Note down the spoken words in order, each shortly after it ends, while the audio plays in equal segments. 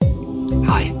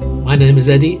Hi, my name is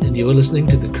Eddie and you are listening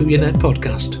to the Kuyanet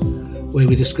podcast, where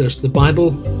we discuss the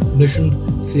Bible, mission,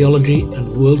 theology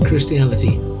and world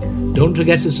Christianity. Don't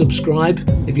forget to subscribe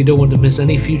if you don't want to miss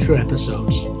any future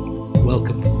episodes.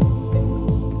 Welcome.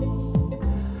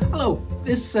 Hello,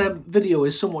 this video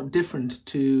is somewhat different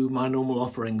to my normal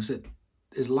offerings. It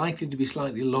is likely to be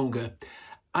slightly longer,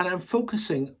 and I'm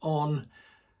focusing on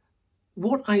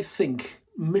what I think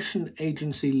mission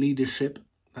agency leadership,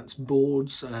 that's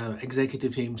boards,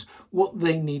 executive teams, what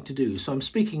they need to do. So I'm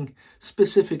speaking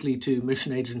specifically to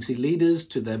mission agency leaders,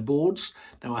 to their boards.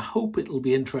 Now I hope it'll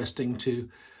be interesting to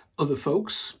other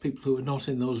folks, people who are not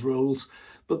in those roles,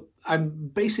 but I'm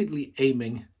basically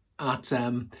aiming at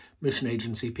mission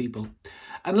agency people.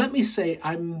 And let me say,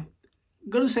 I'm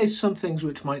going to say some things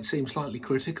which might seem slightly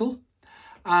critical.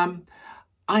 I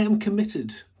am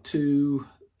committed to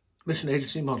mission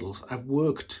agency models. I've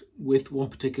worked with one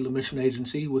particular mission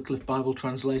agency, Wycliffe Bible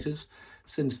Translators,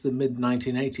 since the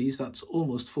mid-1980s. That's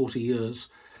almost 40 years.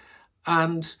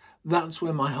 And that's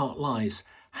where my heart lies.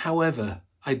 However,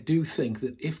 I do think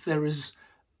that if there is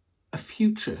a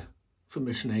future for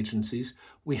mission agencies,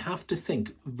 we have to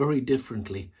think very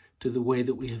differently to the way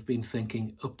that we have been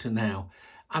thinking up to now.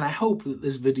 And I hope that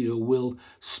this video will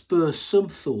spur some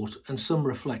thought and some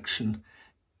reflection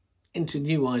into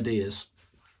new ideas.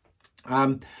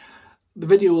 The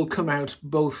video will come out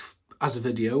both as a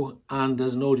video and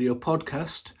as an audio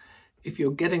podcast. If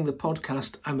you're getting the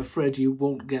podcast, I'm afraid you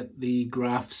won't get the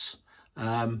graphs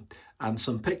and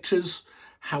some pictures.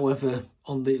 However,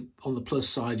 on the plus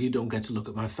side, you don't get to look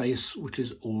at my face, which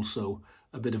is also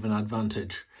a bit of an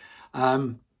advantage.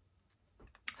 There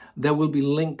will be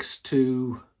links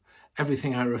to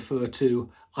everything I refer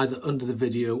to either under the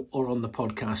video or on the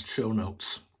podcast show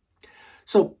notes.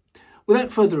 So,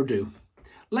 without further ado,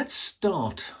 let's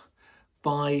start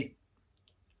by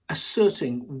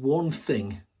asserting one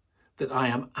thing that I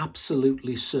am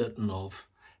absolutely certain of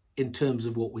in terms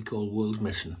of what we call world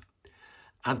mission.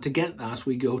 And to get that,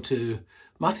 we go to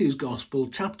Matthew's Gospel,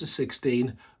 chapter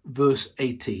 16, verse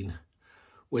 18,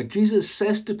 where Jesus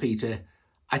says to Peter,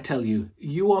 "I tell you,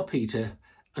 you are Peter,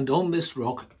 and on this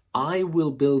rock I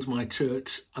will build my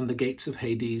church, and the gates of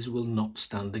Hades will not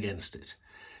stand against it."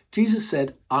 Jesus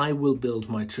said, "I will build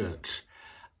my church."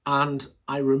 And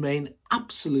I remain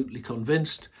absolutely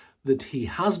convinced that he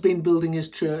has been building his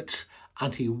church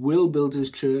and he will build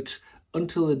his church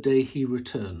until the day he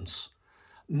returns.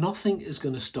 Nothing is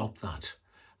going to stop that.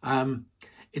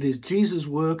 It is Jesus'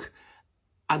 work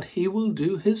and he will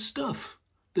do his stuff.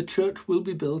 The church will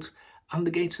be built and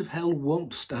the gates of hell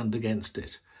won't stand against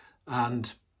it.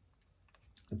 And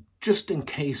just in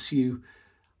case you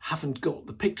haven't got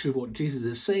the picture of what Jesus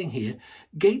is saying here,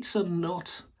 gates are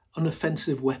not an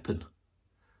offensive weapon.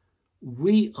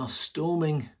 We are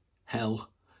storming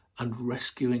hell and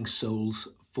rescuing souls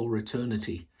for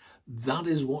eternity. That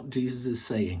is what Jesus is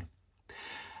saying.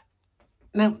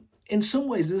 Now, in some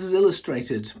ways, this is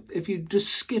illustrated if you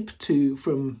just skip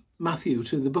from Matthew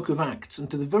to the book of Acts and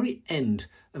to the very end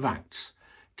of Acts,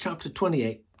 chapter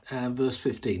 28, verse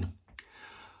 15.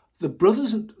 The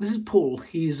brothers, this is Paul,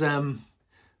 he's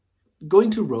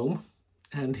going to Rome,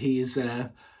 and he's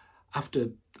after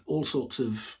all sorts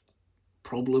of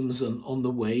problems and on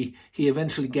the way, he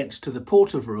eventually gets to the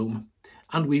port of Rome,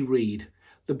 and we read,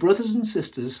 the brothers and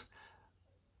sisters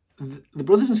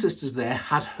there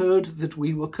had heard that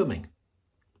we were coming.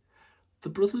 The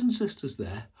brothers and sisters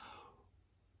there,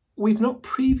 we've not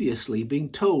previously been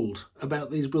told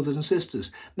about these brothers and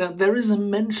sisters. Now, there is a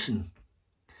mention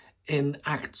in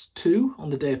Acts 2, on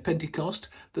the day of Pentecost,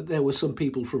 that there were some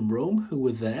people from Rome who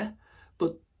were there,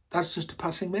 but that's just a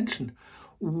passing mention.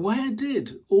 Where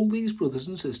did all these brothers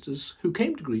and sisters who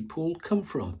came to greet Paul come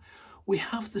from? We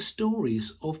have the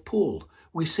stories of Paul.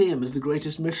 We see him as the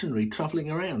greatest missionary travelling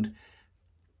around.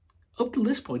 Up to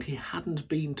this point, he hadn't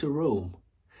been to Rome.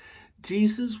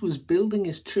 Jesus was building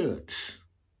his church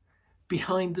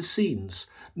behind the scenes,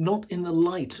 not in the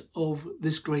light of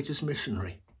this greatest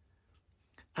missionary.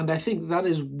 And I think that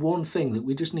is one thing that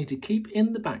we just need to keep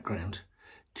in the background.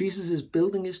 Jesus is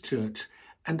building his church,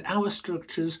 and our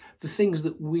structures, the things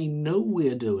that we know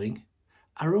we're doing,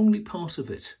 are only part of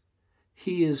it.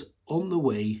 He is on the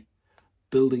way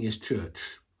building his church.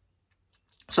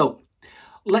 So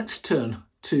let's turn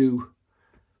to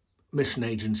mission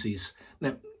agencies.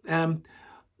 Now, the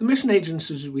mission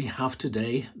agencies we have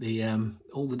today,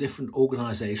 all the different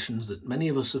organisations that many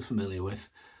of us are familiar with,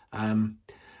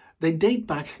 they date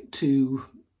back to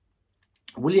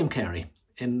William Carey.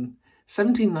 In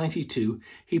 1792,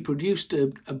 he produced a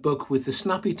book with the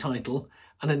snappy title,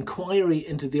 An Inquiry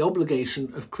into the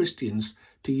Obligation of Christians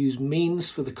to Use Means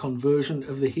for the Conversion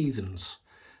of the Heathens.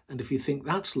 And if you think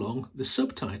that's long, the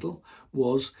subtitle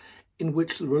was "In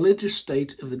which the religious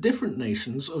state of the different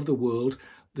nations of the world,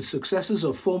 the successes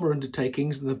of former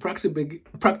undertakings and the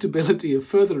practicability of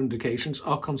further indications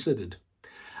are considered."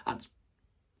 That's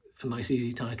a nice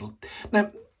easy title.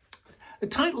 Now, the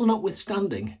title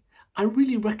notwithstanding, I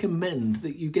really recommend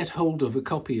that you get hold of a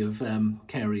copy of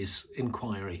Carey's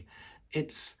Inquiry.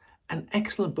 It's an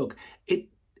excellent book. It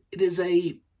is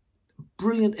a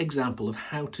brilliant example of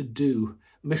how to do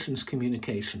missions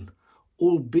communication,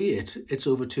 albeit it's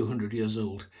over 200 years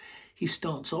old. He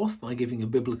starts off by giving a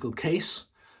biblical case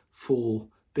for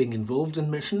being involved in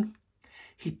mission.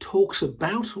 He talks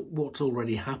about what's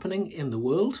already happening in the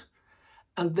world,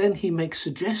 and then he makes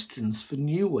suggestions for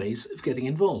new ways of getting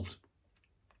involved.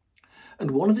 And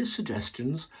one of his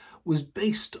suggestions was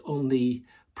based on the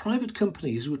private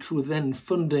companies which were then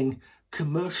funding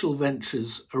commercial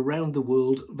ventures around the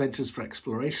world, ventures for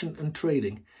exploration and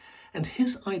trading. And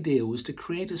his idea was to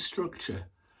create a structure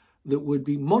that would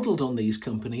be modelled on these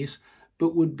companies,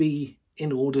 but would be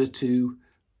in order to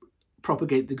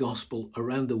propagate the gospel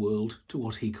around the world to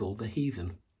what he called the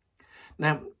heathen.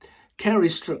 Now,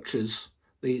 Carey's structures,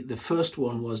 the first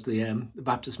one was the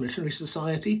Baptist Missionary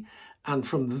Society, and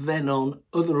from then on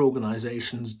other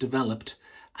organisations developed,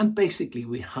 and basically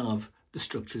we have the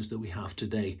structures that we have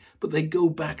today, but they go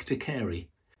back to Carey.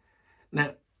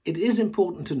 Now, it is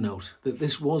important to note that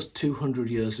this was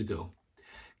 200 years ago.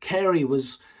 Carey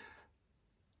was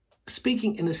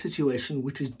speaking in a situation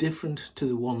which is different to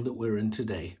the one that we're in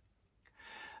today.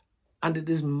 And it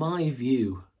is my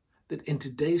view that in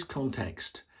today's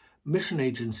context, mission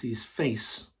agencies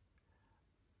face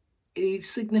a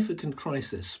significant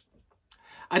crisis.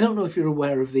 I don't know if you're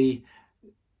aware of the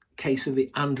case of the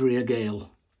Andrea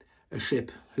Gale, a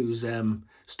ship whose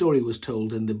story was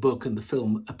told in the book and the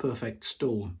film A Perfect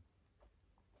Storm.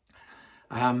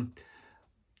 There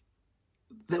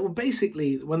were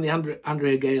basically, when the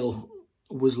Andrea Gale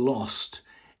was lost,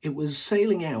 it was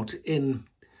sailing out in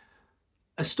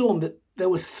a storm that there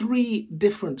were 3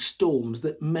 different storms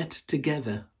that met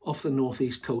together off the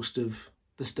northeast coast of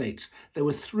the States. There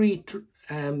were 3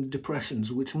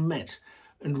 depressions which met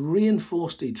and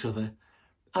reinforced each other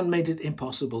and made it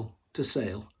impossible to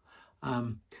sail.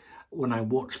 When I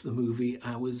watched the movie,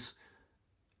 I was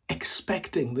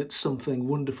expecting that something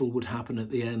wonderful would happen at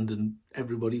the end and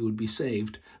everybody would be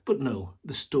saved. But no,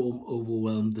 the storm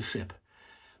overwhelmed the ship.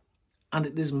 And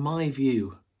it is my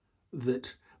view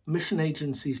that mission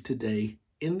agencies today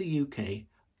in the UK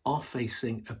are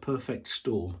facing a perfect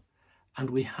storm. And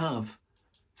we have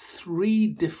 3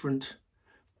 different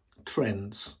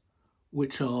trends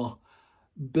which are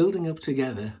building up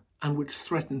together and which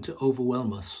threaten to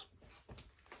overwhelm us.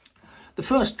 The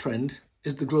first trend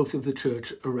is the growth of the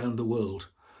church around the world.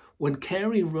 When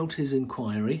Carey wrote his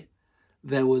inquiry,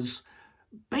 there was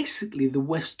basically the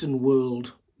Western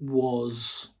world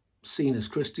was seen as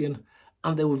Christian,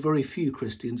 and there were very few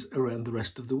Christians around the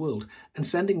rest of the world. And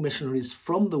sending missionaries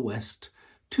from the West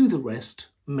to the rest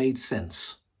made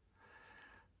sense.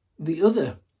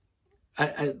 The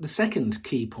second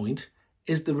key point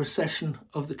is the recession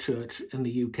of the church in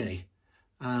the UK.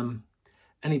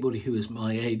 Anybody who is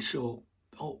my age or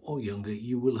younger,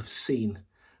 you will have seen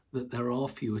that there are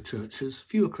fewer churches,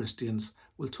 fewer Christians.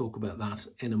 We'll talk about that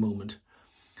in a moment.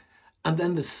 And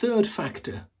then the third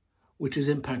factor, which is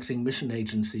impacting mission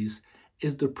agencies,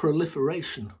 is the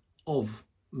proliferation of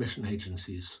mission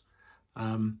agencies.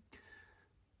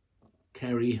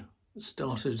 Carey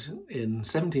started in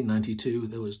 1792.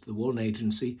 There was the one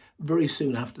agency. Very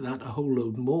soon after that, a whole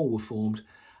load more were formed,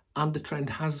 and the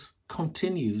trend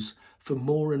continues for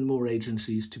more and more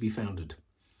agencies to be founded.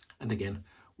 And again,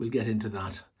 we'll get into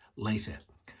that later.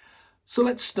 So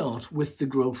let's start with the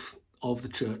growth of the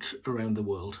church around the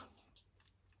world.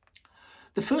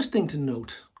 The first thing to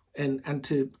note and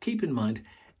to keep in mind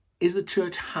is the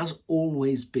church has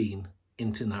always been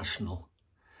international.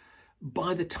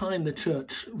 By the time the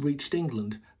church reached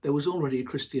England, there was already a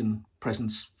Christian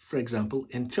presence, for example,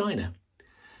 in China.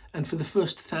 And for the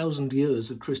first 1,000 years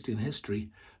of Christian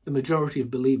history, the majority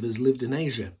of believers lived in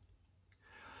Asia.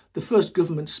 The first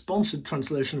government-sponsored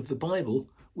translation of the Bible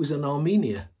was in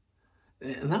Armenia,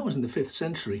 and that was in the 5th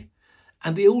century.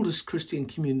 And the oldest Christian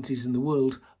communities in the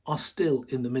world are still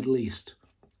in the Middle East.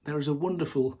 There is a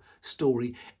wonderful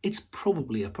story, it's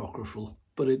probably apocryphal,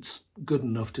 but it's good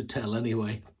enough to tell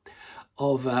anyway,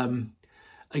 of a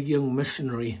young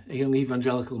missionary, a young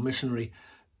evangelical missionary,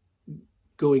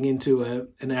 going into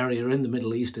an area in the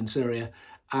Middle East, in Syria,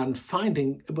 and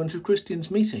finding a bunch of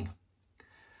Christians meeting.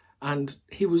 And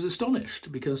he was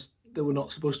astonished because there were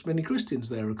not supposed to be any Christians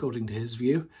there, according to his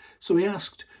view. So he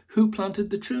asked, "Who planted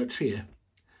the church here?"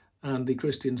 And the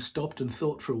Christians stopped and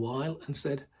thought for a while and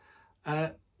said,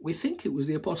 we think it was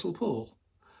the Apostle Paul.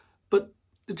 But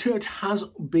the church has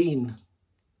been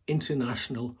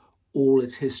international all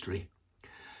its history.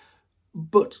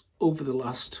 But over the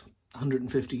last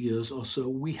 150 years or so,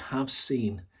 we have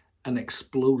seen an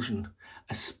explosion,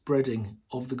 a spreading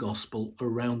of the gospel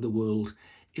around the world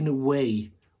in a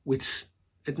way which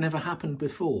had never happened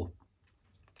before.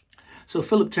 So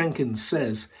Philip Jenkins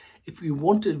says, if we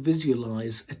want to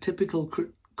visualize a typical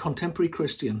contemporary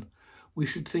Christian, we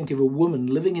should think of a woman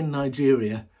living in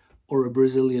Nigeria or a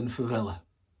Brazilian favela.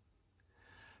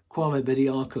 Kwame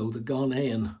Bediako, the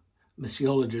Ghanaian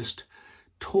missiologist,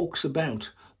 talks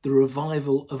about the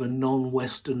revival of a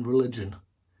non-Western religion.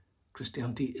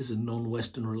 Christianity is a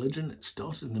non-Western religion. It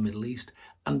started in the Middle East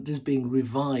and is being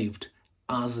revived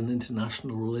as an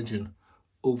international religion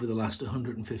over the last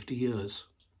 150 years.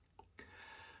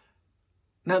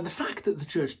 Now, the fact that the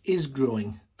church is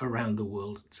growing around the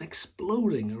world, it's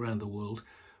exploding around the world,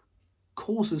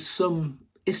 causes some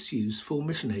issues for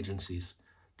mission agencies.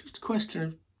 Just a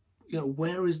question of,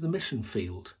 where is the mission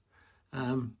field?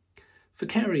 For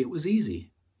Kerry, it was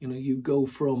easy. You go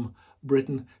from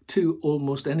Britain to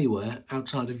almost anywhere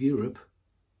outside of Europe,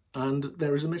 and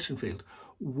there is a mission field.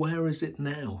 Where is it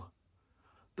now?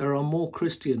 There are more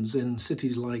Christians in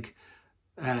cities like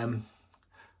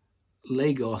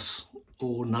Lagos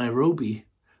or Nairobi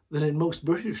than in most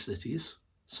British cities.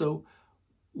 So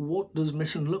what does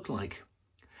mission look like?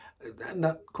 And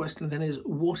that question then is,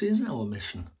 what is our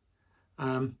mission?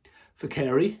 For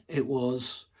Kerry, it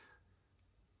was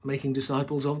making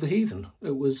disciples of the heathen.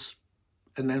 It was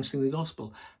announcing the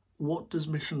gospel. What does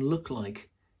mission look like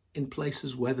in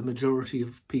places where the majority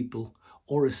of people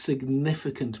or a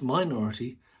significant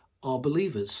minority are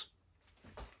believers?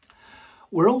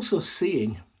 We're also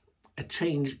seeing a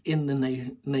change in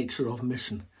the nature of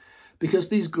mission, because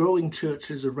these growing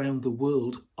churches around the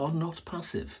world are not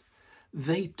passive.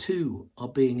 They too are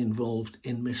being involved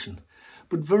in mission,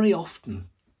 but very often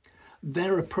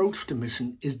their approach to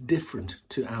mission is different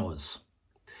to ours.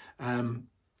 The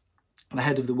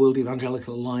head of the World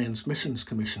Evangelical Alliance Missions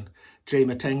Commission, Jay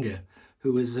Matenga,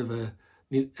 who is of a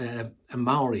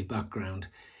Maori background,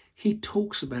 he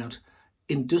talks about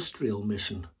industrial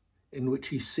mission, in which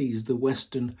he sees the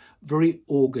Western, very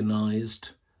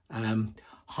organised,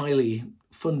 highly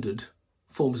funded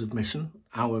forms of mission,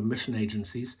 our mission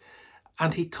agencies,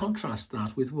 and he contrasts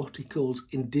that with what he calls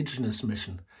indigenous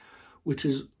mission, which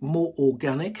is more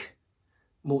organic,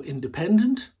 more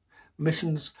independent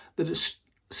missions that are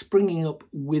springing up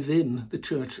within the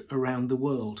church around the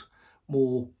world,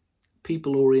 more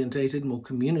people-orientated, more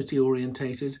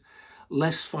community-orientated,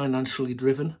 less financially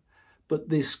driven. But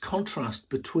this contrast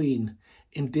between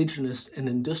indigenous and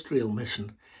industrial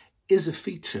mission is a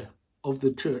feature of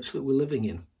the church that we're living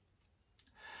in.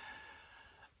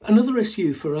 Another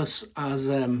issue for us as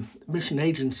mission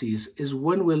agencies is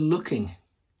when we're looking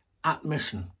at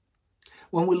mission,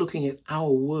 when we're looking at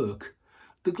our work,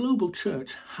 the global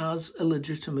church has a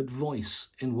legitimate voice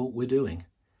in what we're doing.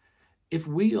 If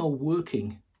we are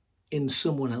working in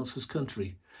someone else's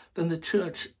country, then the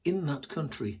church in that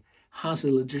country has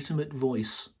a legitimate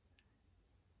voice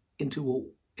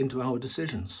into our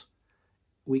decisions.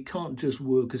 We can't just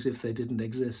work as if they didn't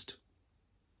exist.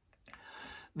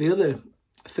 The other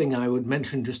thing I would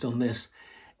mention just on this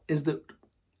is that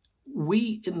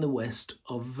we in the West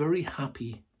are very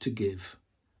happy to give.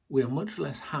 We are much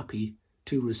less happy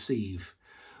to receive.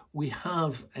 We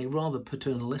have a rather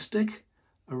paternalistic,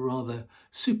 a rather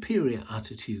superior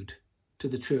attitude to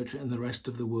the church and the rest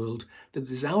of the world, that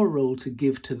it is our role to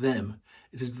give to them.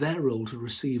 It is their role to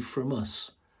receive from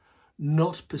us,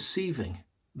 not perceiving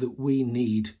that we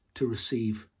need to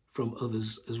receive from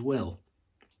others as well.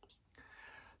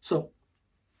 So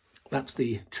that's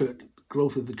the church,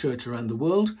 growth of the church around the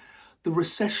world. The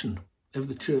recession of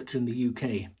the church in the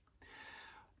UK.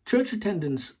 Church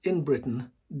attendance in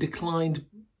Britain declined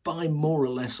by more or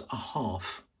less a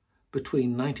half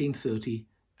between 1930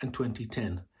 and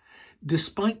 2010,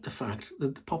 despite the fact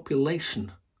that the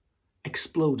population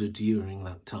exploded during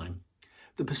that time.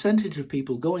 The percentage of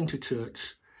people going to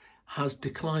church has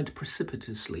declined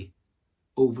precipitously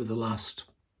over the last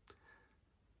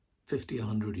 50,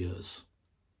 100 years.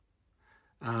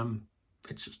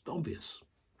 It's just obvious.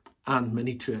 And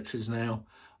many churches now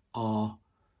are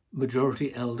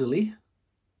majority elderly,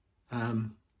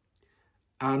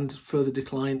 and further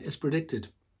decline is predicted.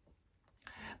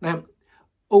 Now,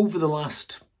 over the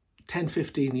last 10,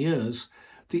 15 years,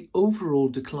 the overall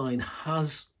decline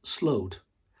has slowed,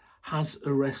 has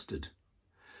arrested,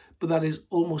 but that is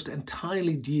almost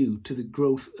entirely due to the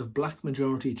growth of black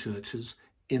majority churches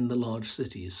in the large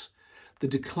cities. The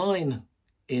decline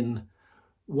in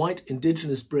white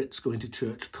indigenous Brits going to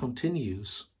church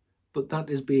continues, but that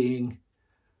is being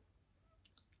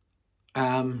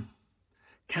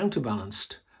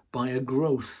counterbalanced by a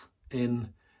growth in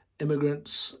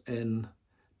immigrants, in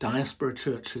diaspora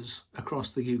churches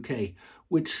across the UK,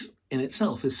 which in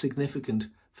itself is significant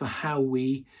for how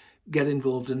we get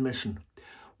involved in mission.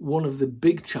 One of the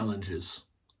big challenges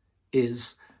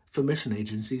is for mission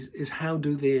agencies is how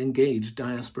do they engage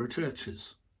diaspora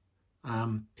churches?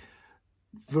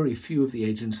 Very few of the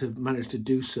agents have managed to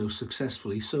do so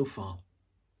successfully so far.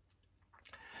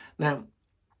 Now,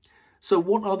 so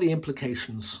what are the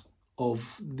implications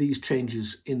of these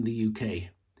changes in the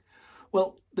UK?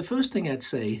 Well, the first thing I'd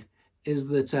say is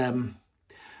that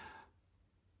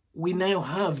we now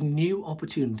have new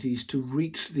opportunities to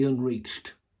reach the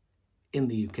unreached in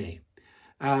the UK.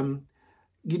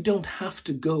 You don't have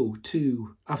to go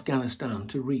to Afghanistan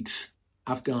to reach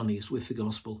Afghanis with the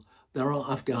gospel. There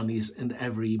are Afghanis in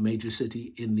every major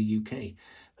city in the UK,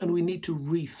 and we need to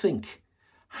rethink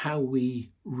how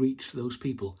we reach those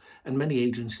people. And many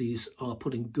agencies are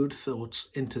putting good thoughts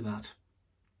into that.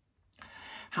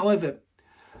 However,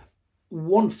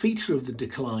 one feature of the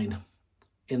decline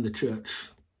in the church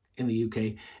in the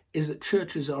UK is that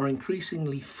churches are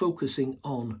increasingly focusing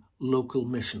on local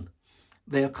mission.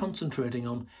 They are concentrating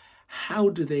on how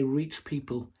do they reach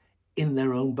people in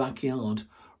their own backyard,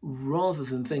 rather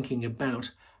than thinking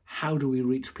about how do we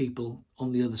reach people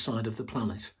on the other side of the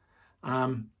planet.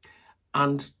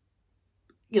 And,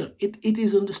 you know, it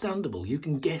is understandable. You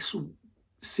can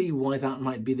see why that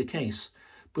might be the case.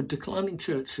 But declining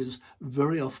churches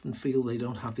very often feel they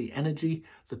don't have the energy,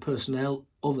 the personnel,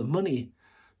 or the money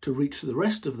to reach the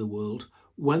rest of the world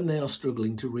when they are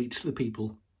struggling to reach the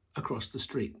people across the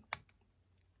street.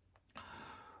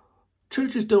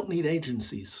 Churches don't need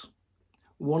agencies.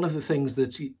 One of the things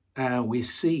that we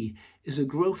see is a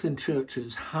growth in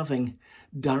churches having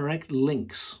direct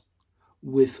links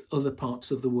with other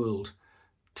parts of the world.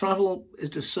 Travel is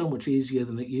just so much easier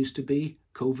than it used to be.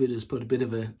 COVID has put a bit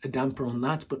of a damper on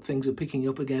that, but things are picking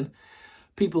up again.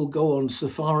 People go on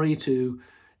safari to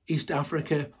East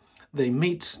Africa. They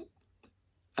meet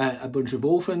a bunch of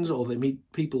orphans, or they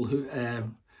meet people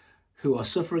who are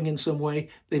suffering in some way.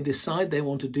 They decide they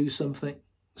want to do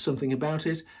something about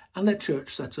it, and their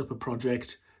church sets up a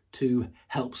project to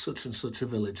help such and such a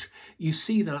village. You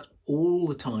see that all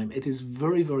the time. It is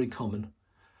very, very common.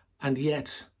 And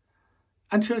yet,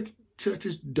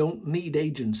 churches don't need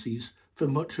agencies for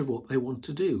much of what they want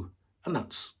to do. And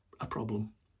that's a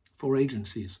problem for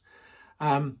agencies.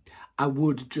 I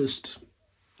would just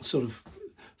sort of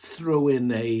throw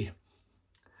in a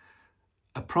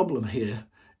problem here,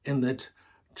 in that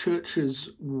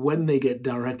churches, when they get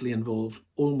directly involved,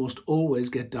 almost always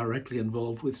get directly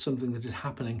involved with something that is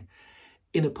happening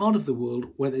in a part of the world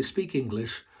where they speak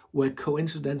English, where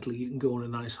coincidentally you can go on a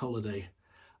nice holiday.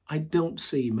 I don't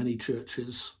see many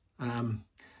churches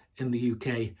in the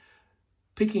UK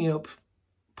picking up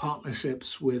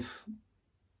partnerships with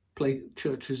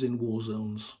churches in war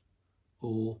zones,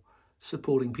 or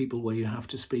supporting people where you have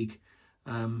to speak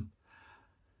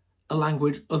a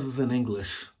language other than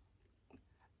English.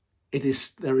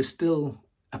 There is still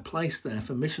a place there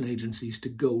for mission agencies to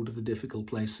go to the difficult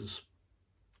places.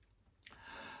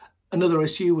 Another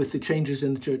issue with the changes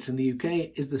in the church in the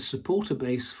UK is the supporter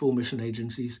base for mission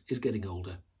agencies is getting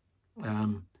older.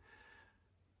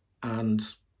 And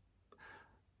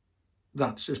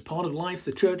that's just part of life.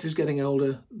 The church is getting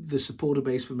older, the supporter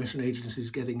base for mission agencies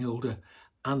is getting older,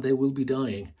 and they will be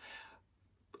dying.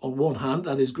 On one hand,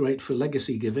 that is great for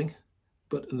legacy giving,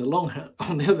 but on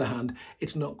the other hand,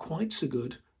 it's not quite so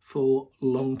good for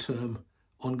long-term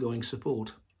ongoing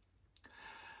support.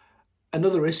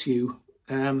 Another issue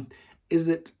is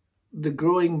that the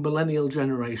growing millennial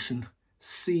generation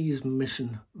sees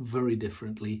mission very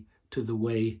differently to the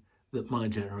way that my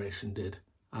generation did.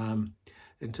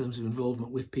 In terms of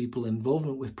involvement with people,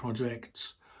 involvement with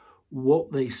projects,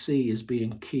 what they see as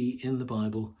being key in the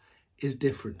Bible is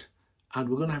different. And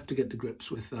we're going to have to get to grips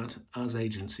with that as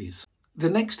agencies. The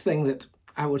next thing that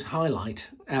I would highlight,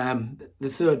 the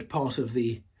third part of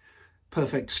the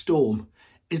perfect storm,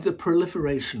 is the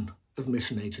proliferation of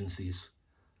mission agencies.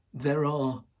 There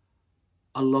are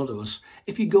a lot of us.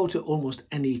 If you go to almost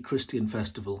any Christian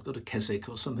festival, go to Keswick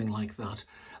or something like that,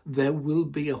 there will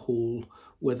be a hall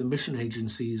where the mission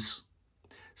agencies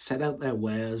set out their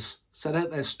wares, set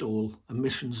out their stall, a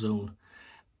mission zone,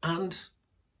 and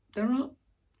there are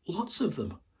lots of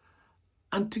them.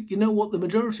 And you know what? The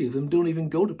majority of them don't even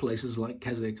go to places like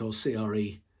Keswick or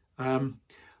CRE.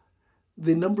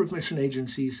 The number of mission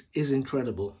agencies is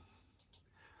incredible.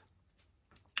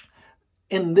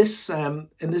 in this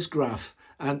graph,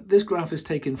 and this graph is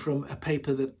taken from a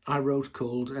paper that I wrote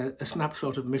called A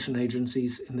Snapshot of Mission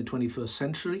Agencies in the 21st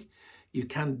Century. You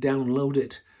can download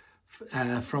it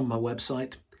from my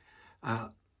website,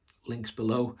 links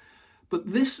below.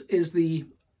 But this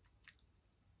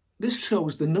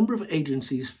shows the number of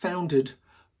agencies founded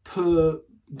per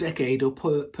decade or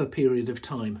per period of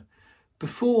time.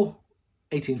 Before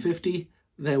 1850,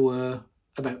 there were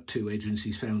about 2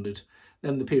 agencies founded.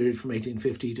 Then the period from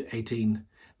 1850 to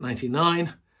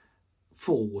 1899,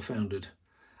 4 were founded.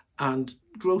 And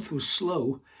growth was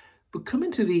slow, but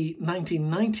coming to the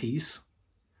 1990s,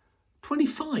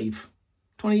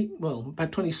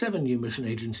 about 27 new mission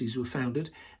agencies were founded,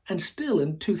 and still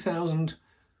in 2000,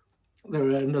 there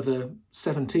are another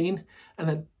 17, and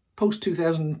then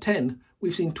post-2010,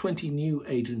 we've seen 20 new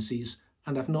agencies,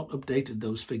 and I've not updated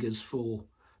those figures for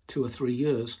 2 or 3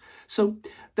 years. So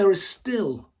there is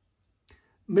still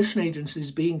mission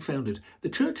agencies being founded. The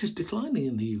church is declining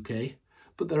in the UK,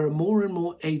 but there are more and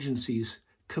more agencies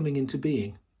coming into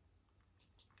being.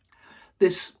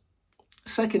 This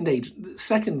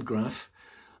second graph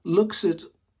looks at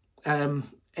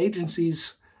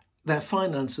agencies, their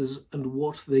finances and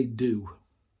what they do.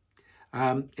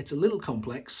 It's a little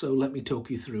complex, so let me talk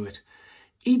you through it.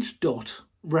 Each dot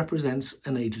represents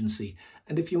an agency,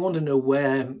 and if you want to know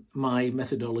where my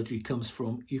methodology comes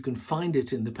from, you can find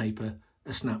it in the paper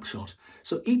A Snapshot.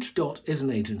 So each dot is an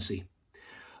agency.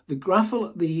 The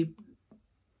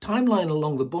timeline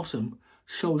along the bottom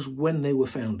shows when they were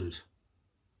founded.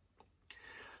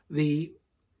 The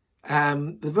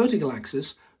vertical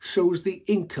axis shows the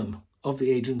income of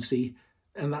the agency,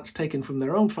 and that's taken from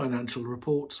their own financial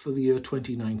reports for the year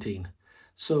 2019.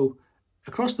 So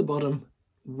across the bottom,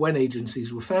 when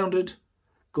agencies were founded,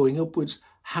 going upwards,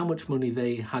 how much money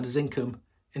they had as income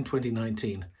in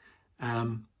 2019.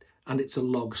 And it's a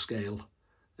log scale,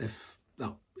 if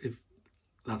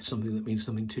that's something that means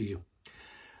something to you.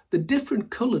 The different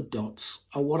coloured dots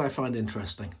are what I find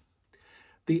interesting.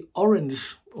 The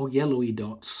orange or yellowy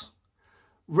dots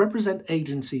represent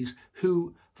agencies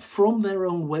who, from their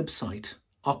own website,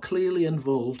 are clearly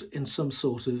involved in some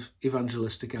sort of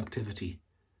evangelistic activity.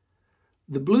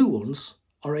 The blue ones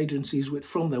are agencies which,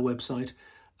 from their website,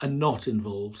 are not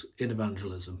involved in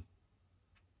evangelism.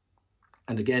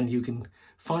 And again, you can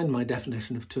find my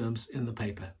definition of terms in the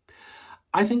paper.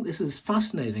 I think this is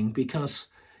fascinating because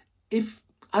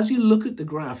as you look at the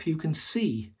graph, you can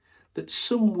see that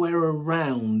somewhere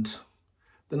around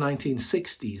the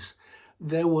 1960s,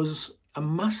 there was a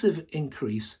massive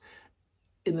increase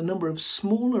in the number of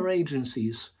smaller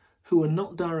agencies who were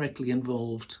not directly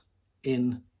involved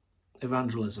in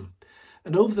evangelism.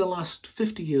 And over the last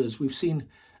 50 years, we've seen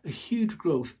a huge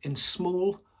growth in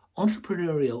small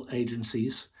entrepreneurial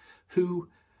agencies who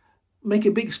make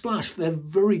a big splash. They're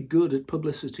very good at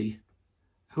publicity,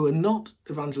 who are not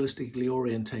evangelistically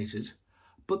orientated,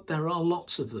 but there are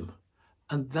lots of them.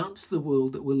 And that's the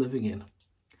world that we're living in.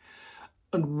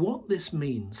 And what this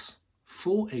means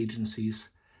for agencies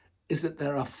is that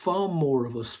there are far more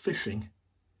of us fishing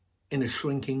in a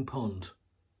shrinking pond.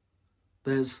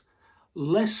 There's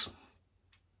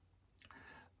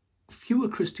fewer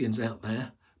Christians out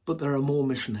there, but there are more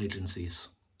mission agencies.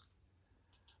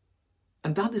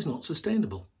 And that is not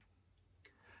sustainable.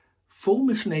 For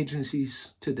mission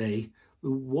agencies today,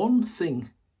 the one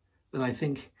thing that I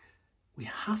think we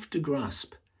have to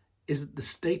grasp is that the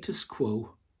status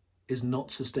quo is not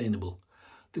sustainable.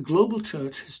 The global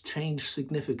church has changed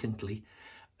significantly,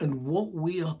 and what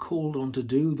we are called on to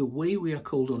do, the way we are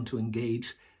called on to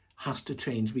engage, has to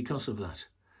change because of that.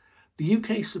 The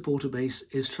UK supporter base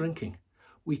is shrinking.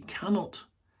 We cannot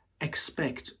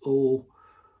expect or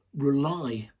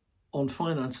rely on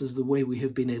finances the way we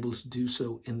have been able to do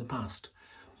so in the past.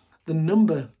 The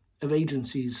number of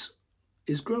agencies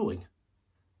is growing,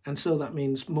 and so that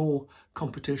means more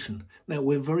competition. Now,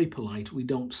 we're very polite. We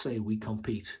don't say we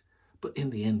compete, but in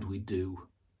the end we do.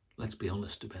 Let's be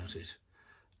honest about it.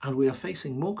 And we are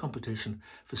facing more competition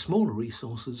for smaller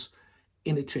resources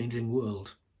in a changing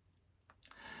world.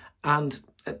 And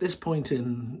at this point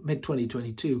in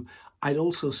mid-2022, I'd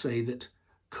also say that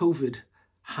COVID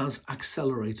has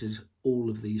accelerated all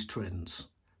of these trends.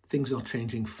 Things are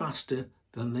changing faster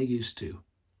than they used to.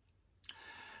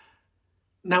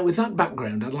 Now, with that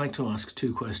background, I'd like to ask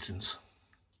 2 questions.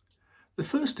 The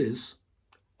first is,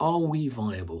 are we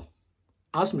viable?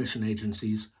 As mission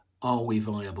agencies, are we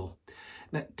viable?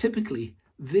 Now, typically,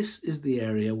 this is the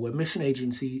area where mission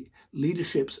agency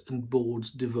leaderships and boards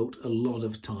devote a lot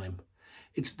of time.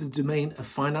 It's the domain of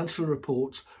financial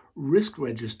reports, risk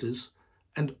registers,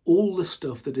 and all the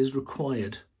stuff that is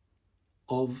required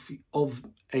of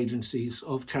agencies,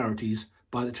 of charities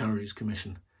by the Charities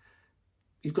Commission.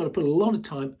 You've got to put a lot of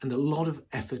time and a lot of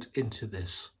effort into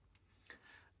this.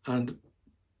 And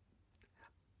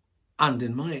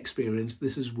in my experience,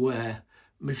 this is where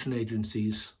mission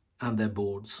agencies and their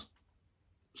boards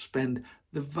spend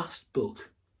the vast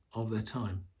bulk of their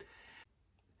time.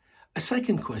 A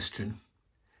second question,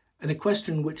 and a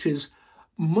question which is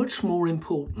much more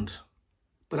important,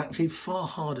 but actually far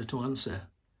harder to answer,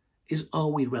 is, are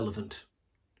we relevant?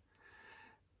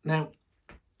 Now,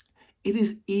 it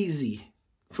is easy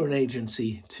for an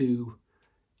agency to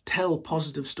tell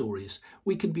positive stories.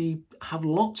 We could have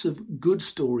lots of good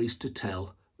stories to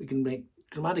tell. We can make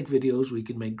dramatic videos, we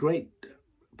can make great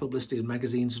publicity in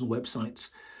magazines and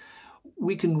websites.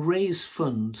 We can raise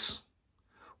funds,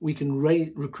 we can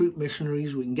recruit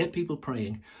missionaries, we can get people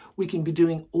praying. We can be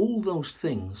doing all those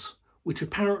things which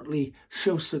apparently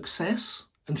show success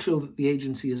and show that the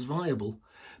agency is viable,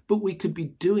 but we could be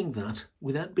doing that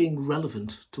without being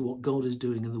relevant to what God is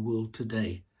doing in the world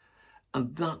today.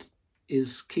 And that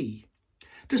is key.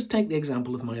 Just take the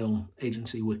example of my own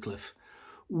agency, Wycliffe.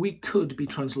 We could be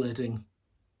translating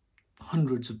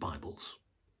hundreds of Bibles,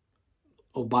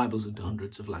 or Bibles into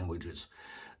hundreds of languages.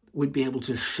 We'd be able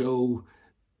to show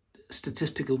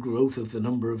statistical growth of the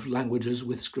number of languages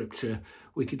with Scripture.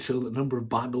 We could show that the number of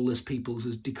Bible-less peoples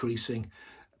is decreasing.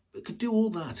 We could do all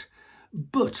that.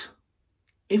 But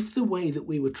if the way that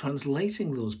we were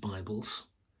translating those Bibles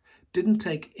didn't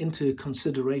take into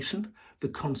consideration the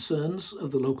concerns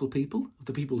of the local people, of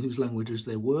the people whose languages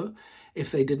they were,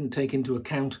 if they didn't take into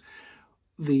account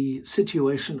the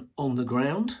situation on the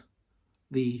ground,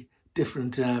 the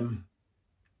different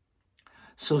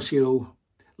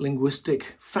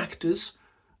socio-linguistic factors,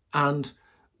 and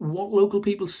what local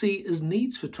people see as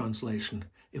needs for translation,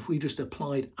 if we just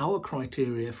applied our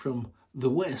criteria from the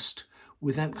West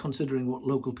without considering what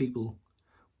local people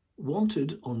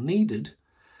wanted or needed,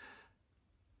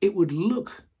 it would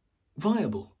look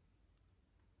viable,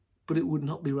 but it would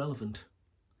not be relevant.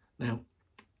 Now,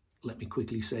 let me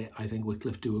quickly say, I think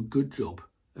Wycliffe do a good job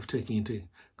of taking into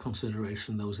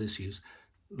consideration those issues.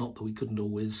 Not that we couldn't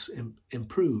always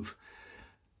improve,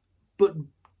 but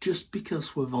just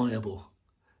because we're viable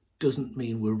doesn't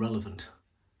mean we're relevant.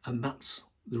 And that's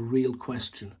the real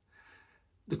question.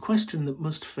 The question that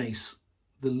must face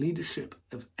the leadership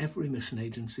of every mission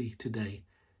agency today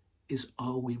is,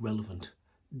 are we relevant?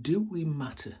 Do we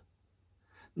matter?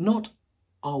 Not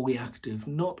are we active,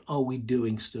 not are we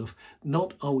doing stuff,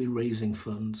 not are we raising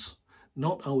funds,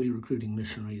 not are we recruiting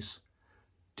missionaries.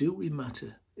 Do we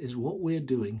matter? Is what we're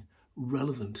doing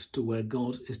relevant to where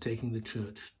God is taking the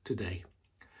church today?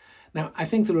 Now, I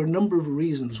think there are a number of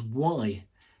reasons why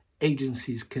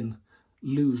agencies can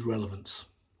lose relevance.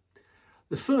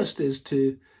 The first is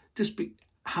to just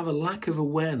have a lack of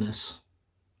awareness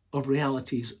of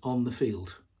realities on the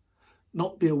field,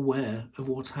 not be aware of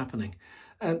what's happening.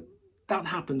 And that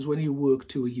happens when you work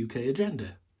to a UK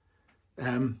agenda.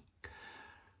 In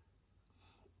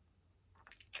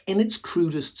its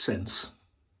crudest sense,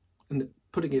 and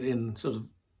putting it in sort of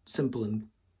simple and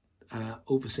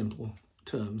oversimple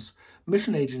terms,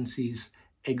 mission agencies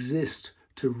exist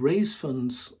to raise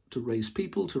funds, to raise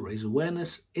people, to raise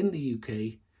awareness in the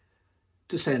UK,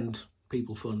 to send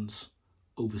people funds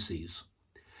overseas.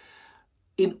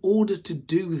 In order to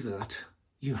do that,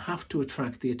 you have to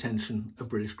attract the attention of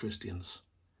British Christians.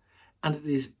 And it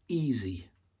is easy,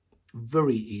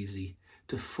 very easy,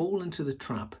 to fall into the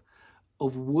trap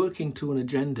of working to an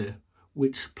agenda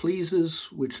which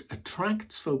pleases, which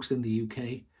attracts folks in the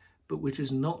UK, but which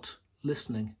is not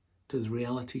listening to the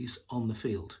realities on the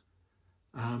field,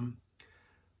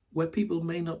 where people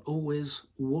may not always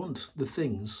want the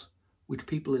things which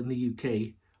people in the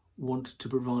UK want to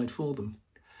provide for them.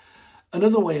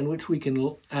 Another way in which we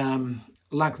can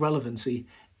lack relevancy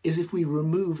is if we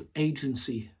remove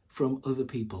agency from other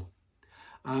people.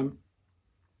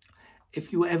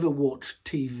 If you ever watch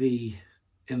TV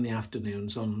in the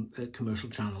afternoons on commercial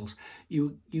channels,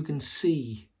 you can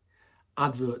see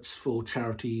adverts for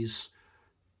charities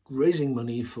raising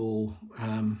money for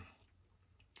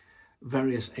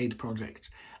various aid projects.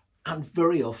 And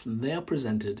very often they are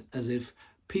presented as if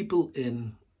people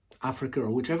in Africa or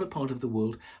whichever part of the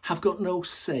world have got no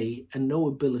say and no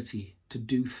ability to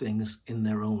do things in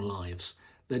their own lives.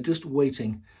 They're just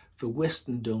waiting for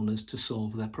Western donors to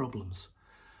solve their problems.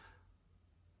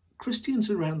 Christians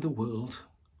around the world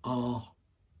are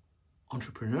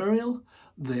entrepreneurial,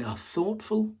 they are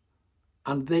thoughtful,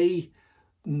 and they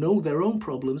know their own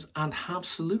problems and have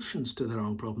solutions to their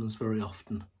own problems very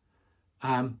often.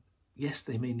 Yes,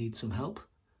 they may need some help,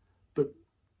 but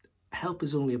help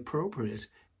is only appropriate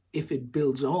if it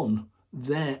builds on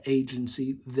their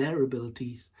agency, their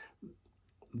abilities,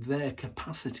 their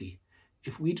capacity.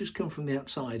 If we just come from the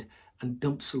outside and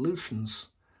dump solutions,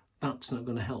 that's not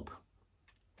going to help.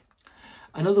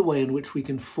 Another way in which we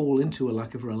can fall into a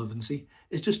lack of relevancy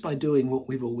is just by doing what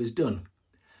we've always done.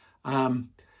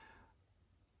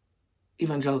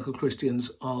 Evangelical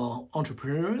Christians are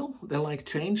entrepreneurial, they like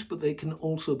change, but they can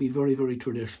also be very, very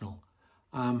traditional.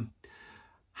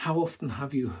 How often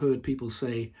have you heard people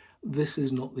say, "This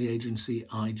is not the agency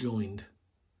I joined"?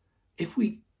 If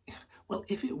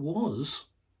it was,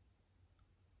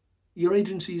 your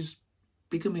agency's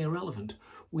becoming irrelevant.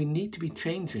 We need to be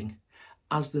changing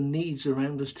as the needs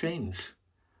around us change.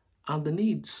 And the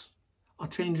needs are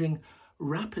changing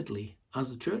rapidly as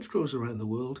the church grows around the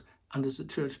world and as the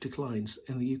church declines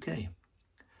in the UK.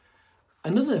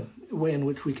 Another way in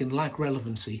which we can lack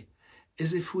relevancy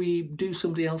is if we do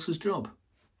somebody else's job.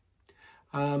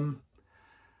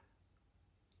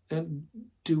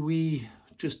 Do we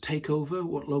just take over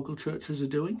what local churches are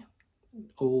doing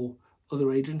or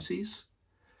other agencies,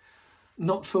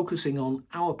 not focusing on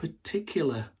our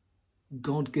particular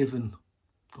God-given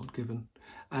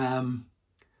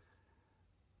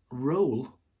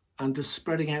role, and just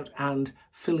spreading out and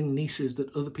filling niches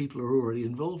that other people are already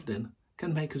involved in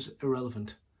can make us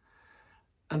irrelevant.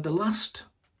 And the last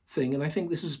thing, and I think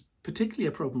this is particularly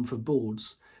a problem for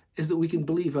boards, is that we can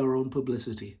believe our own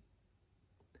publicity.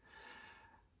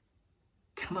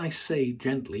 Can I say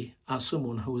gently, as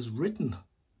someone who has written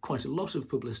quite a lot of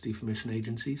publicity for mission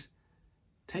agencies,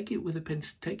 take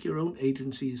your own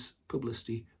agency's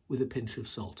publicity with a pinch of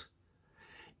salt.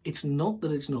 It's not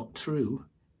that it's not true,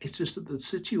 it's just that the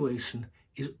situation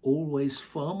is always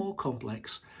far more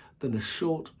complex than a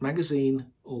short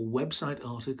magazine or website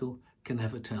article can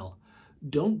ever tell.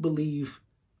 Don't believe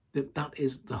that that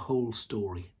is the whole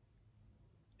story.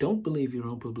 Don't believe your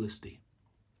own publicity,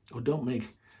 or don't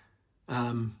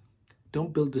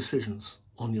build decisions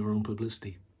on your own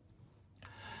publicity.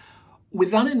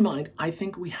 With that in mind, I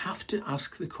think we have to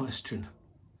ask the question,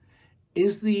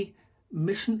 is the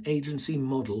mission agency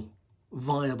model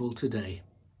viable today?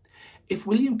 If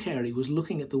William Carey was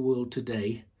looking at the world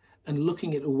today and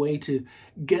looking at a way to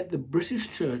get the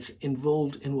British church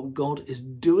involved in what God is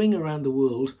doing around the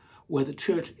world, where the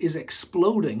church is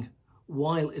exploding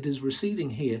while it is receding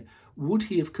here, would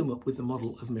he have come up with the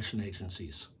model of mission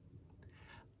agencies?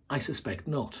 I suspect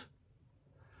not.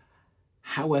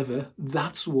 However,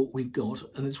 that's what we've got,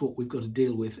 and it's what we've got to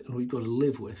deal with and we've got to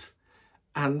live with.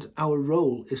 And our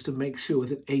role is to make sure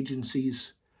that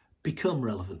agencies become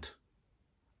relevant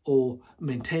or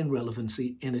maintain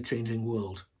relevancy in a changing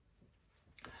world.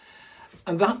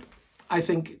 And that, I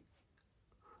think,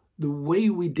 the way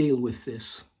we deal with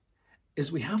this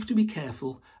is we have to be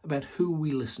careful about who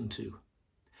we listen to.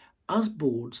 As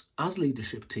boards, as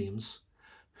leadership teams,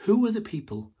 who are the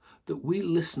people that we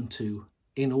listen to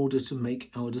in order to make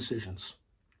our decisions?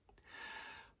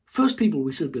 First people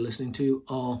we should be listening to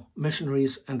are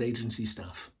missionaries and agency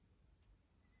staff.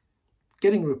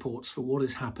 Getting reports for what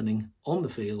is happening on the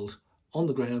field, on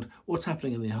the ground, what's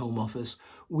happening in the home office.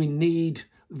 We need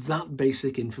that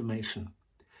basic information.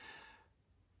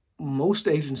 Most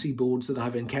agency boards that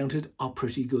I've encountered are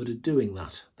pretty good at doing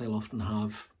that. They'll often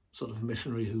have sort of a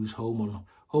missionary who's home on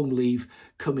home leave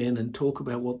come in and talk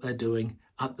about what they're doing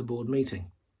at the board meeting.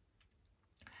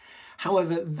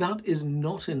 However, that is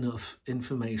not enough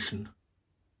information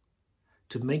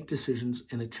to make decisions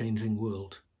in a changing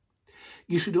world.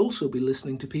 You should also be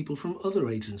listening to people from other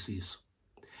agencies.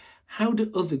 How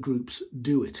do other groups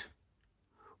do it?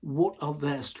 What are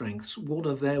their strengths? What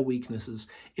are their weaknesses?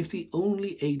 If the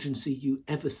only agency you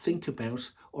ever think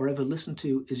about or ever listen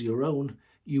to is your own,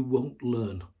 you won't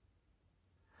learn.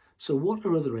 So what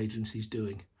are other agencies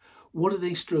doing? What are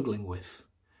they struggling with?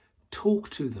 Talk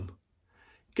to them.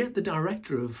 Get the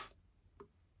director of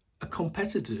a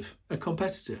competitor,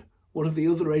 one of the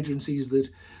other agencies that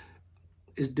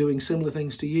is doing similar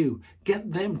things to you.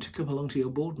 Get them to come along to your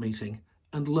board meeting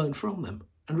and learn from them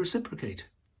and reciprocate.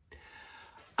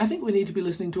 I think we need to be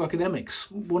listening to academics.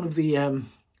 One of the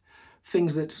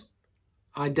things that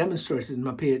I demonstrated in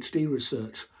my PhD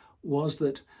research was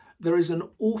that there is an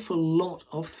awful lot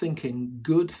of thinking,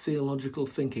 good theological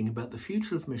thinking about the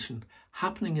future of mission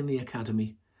happening in the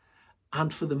academy.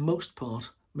 And for the most part,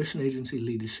 mission agency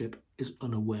leadership is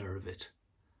unaware of it.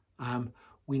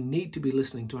 We need to be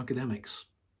listening to academics.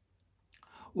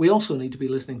 We also need to be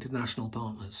listening to national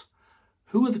partners.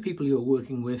 Who are the people you're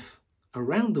working with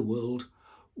around the world?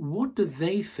 What do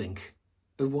they think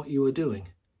of what you are doing?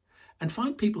 And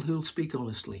find people who will speak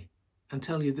honestly and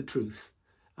tell you the truth.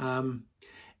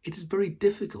 It is very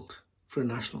difficult for a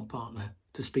national partner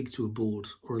to speak to a board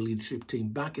or a leadership team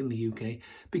back in the UK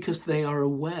because they are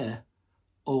aware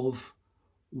of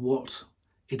what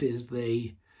it is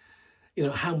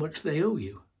how much they owe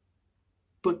you.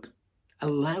 But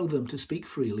allow them to speak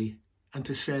freely and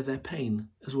to share their pain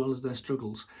as well as their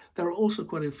struggles. There are also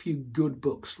quite a few good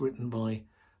books written by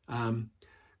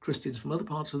Christians from other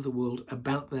parts of the world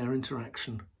about their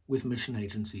interaction with mission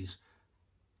agencies.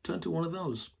 Turn to one of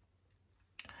those.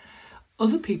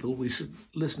 Other people we should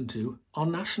listen to are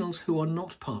nationals who are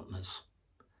not partners.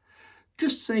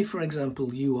 Just say, for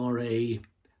example, you are a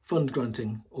fund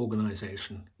granting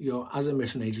organisation. As a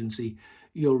mission agency,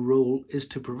 your role is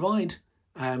to provide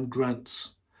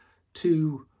grants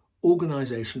to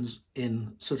organisations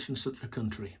in such and such a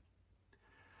country.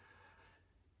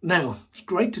 Now, it's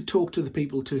great to talk to the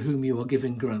people to whom you are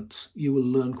giving grants. You will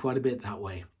learn quite a bit that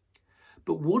way.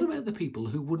 But what about the people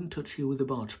who wouldn't touch you with a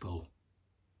barge pole?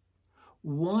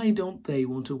 Why don't they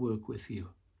want to work with you?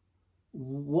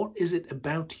 What is it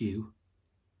about you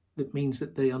that means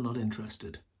that they are not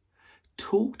interested?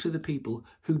 Talk to the people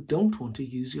who don't want to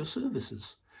use your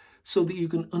services so that you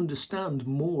can understand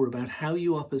more about how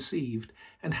you are perceived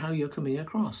and how you're coming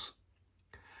across.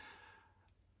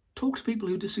 Talk to people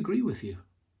who disagree with you.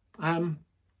 One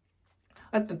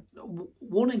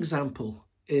example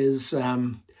is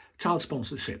child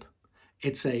sponsorship.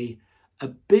 It's a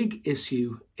big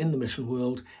issue in the mission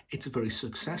world. It's a very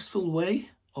successful way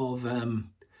of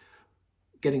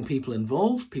getting people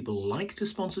involved. People like to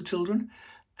sponsor children,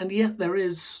 and yet there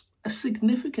is a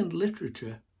significant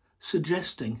literature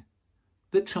suggesting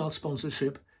that child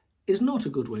sponsorship is not a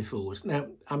good way forward. Now,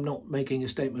 I'm not making a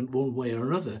statement one way or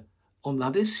another on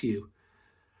that issue,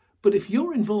 but if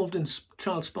you're involved in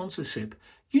child sponsorship,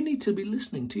 you need to be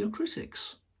listening to your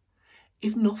critics.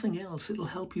 If nothing else, it'll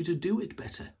help you to do it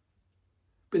better.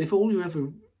 But if all you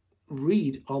ever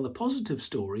read are the positive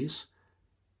stories,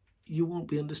 you won't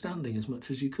be understanding as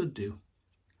much as you could do.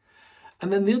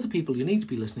 And then the other people you need to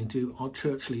be listening to are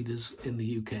church leaders in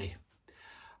the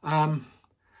UK.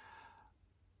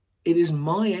 It is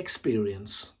my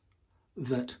experience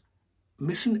that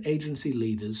mission agency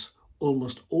leaders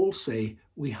almost all say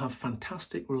we have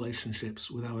fantastic relationships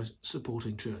with our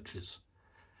supporting churches.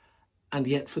 And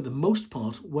yet, for the most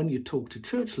part, when you talk to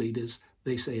church leaders,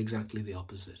 they say exactly the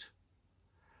opposite.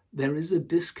 There is a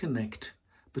disconnect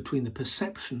between the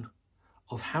perception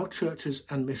of how churches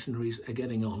and missionaries are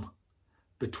getting on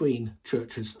between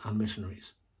churches and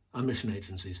missionaries and mission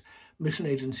agencies. Mission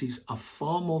agencies are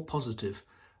far more positive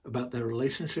about their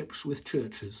relationships with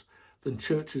churches than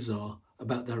churches are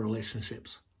about their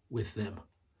relationships with them.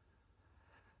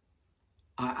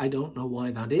 I don't know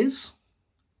why that is,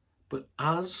 but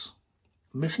as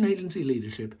mission agency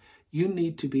leadership, you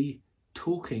need to be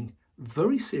talking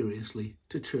very seriously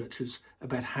to churches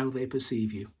about how they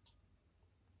perceive you.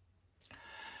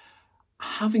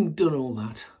 Having done all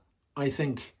that, I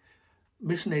think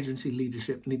mission agency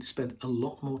leadership need to spend a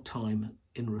lot more time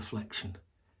in reflection.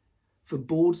 For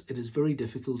boards, it is very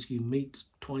difficult. You meet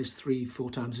twice, 3, 4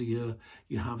 times a year.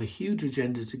 You have a huge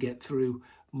agenda to get through.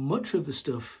 Much of the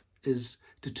stuff is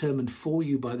determined for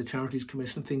you by the Charities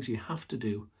Commission, things you have to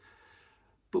do.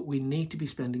 But we need to be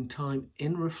spending time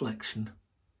in reflection,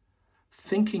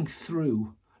 thinking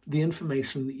through the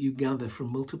information that you gather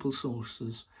from multiple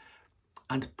sources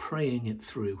and praying it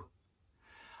through.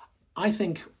 I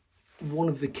think one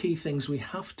of the key things we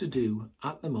have to do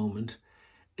at the moment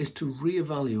is to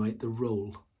reevaluate the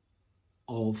role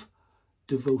of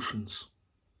devotions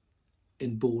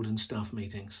in board and staff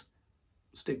meetings.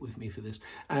 Stick with me for this.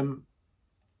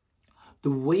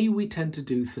 The way we tend to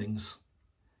do things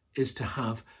is to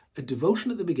have a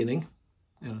devotion at the beginning.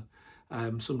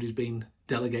 Somebody's been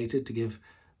delegated to give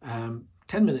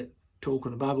 10-minute talk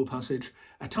on a Bible passage,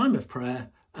 a time of prayer,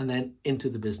 and then into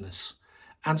the business.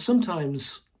 And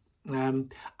sometimes,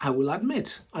 I will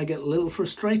admit, I get a little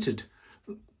frustrated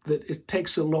that it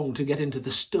takes so long to get into the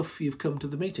stuff you've come to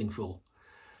the meeting for.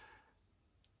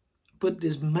 But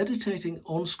is meditating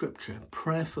on Scripture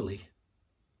prayerfully,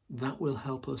 that will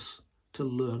help us to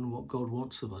learn what God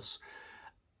wants of us.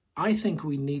 I think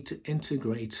we need to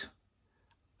integrate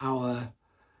our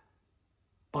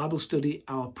Bible study,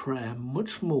 our prayer,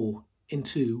 much more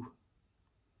into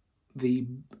the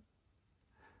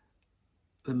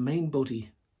main body,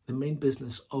 the main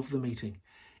business of the meeting.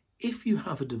 If you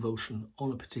have a devotion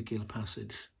on a particular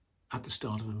passage at the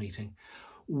start of a meeting,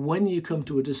 when you come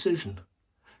to a decision,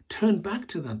 turn back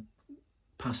to that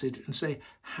passage and say,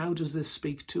 how does this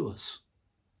speak to us?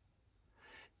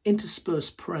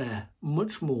 Intersperse prayer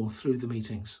much more through the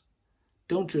meetings.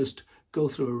 Don't just go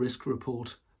through a risk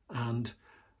report and,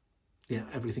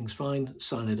 everything's fine,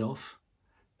 sign it off.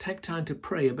 Take time to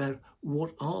pray about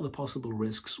what are the possible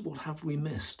risks, what have we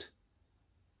missed?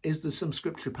 Is there some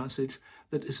scripture passage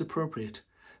that is appropriate?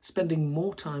 Spending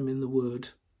more time in the Word,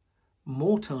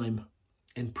 more time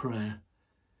in prayer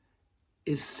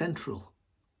is central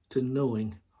to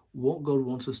knowing what God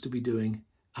wants us to be doing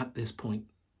at this point.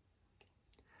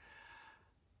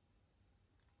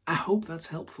 I hope that's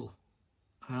helpful.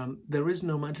 There is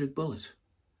no magic bullet,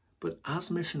 but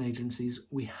as mission agencies,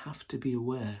 we have to be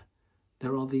aware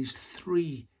there are these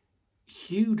three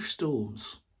huge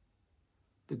storms: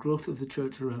 the growth of the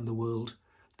church around the world,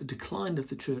 the decline of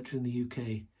the church in the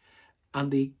UK,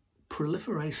 and the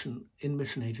proliferation in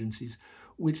mission agencies,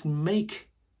 which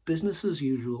make business as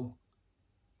usual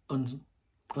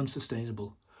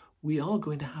unsustainable. We are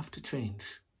going to have to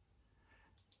change.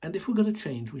 And if we're going to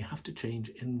change, we have to change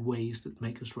in ways that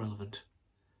make us relevant.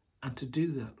 And to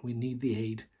do that, we need the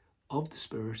aid of the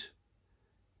Spirit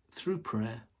through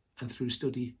prayer and through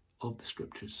study of the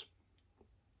Scriptures.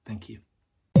 Thank you.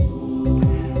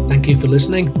 Thank you for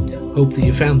listening. Hope that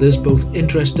you found this both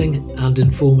interesting and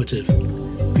informative.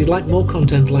 If you'd like more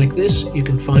content like this, you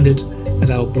can find it at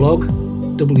our blog,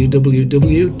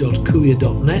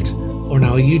 www.kuya.net, or on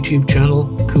our YouTube channel,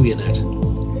 KuyaNet.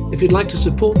 If you'd like to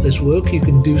support this work, you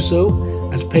can do so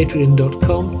at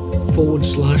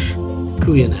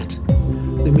patreon.com/KuyaNet.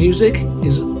 The music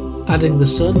is Adding the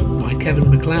Sun by Kevin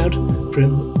MacLeod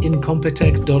from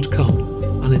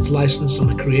incompetech.com, and it's licensed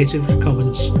on a Creative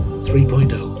Commons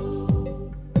 3.0.